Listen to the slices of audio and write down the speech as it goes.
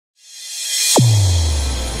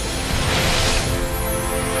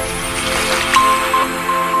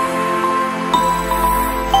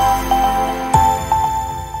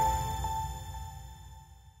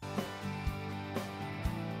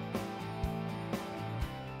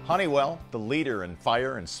Honeywell, the leader in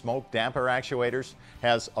fire and smoke damper actuators,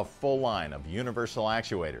 has a full line of universal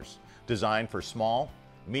actuators designed for small,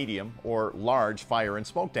 medium, or large fire and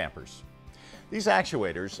smoke dampers. These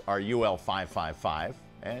actuators are UL 555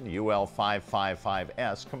 and UL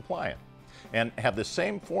 555S compliant and have the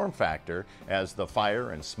same form factor as the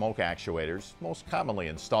fire and smoke actuators most commonly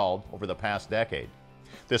installed over the past decade.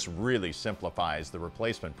 This really simplifies the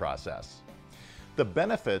replacement process. The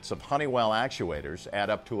benefits of Honeywell actuators add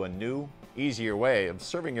up to a new, easier way of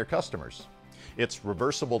serving your customers. Its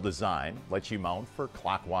reversible design lets you mount for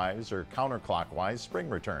clockwise or counterclockwise spring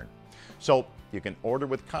return, so you can order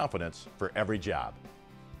with confidence for every job.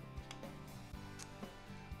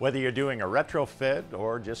 Whether you're doing a retrofit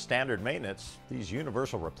or just standard maintenance, these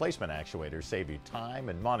universal replacement actuators save you time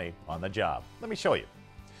and money on the job. Let me show you.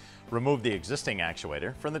 Remove the existing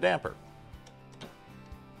actuator from the damper.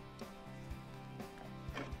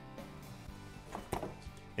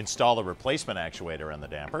 Install the replacement actuator on the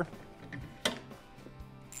damper.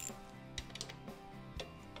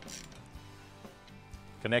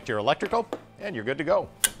 Connect your electrical and you're good to go.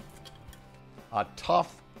 A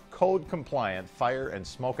tough, code-compliant fire and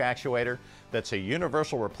smoke actuator that's a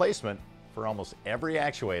universal replacement for almost every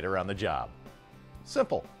actuator on the job.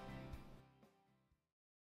 Simple.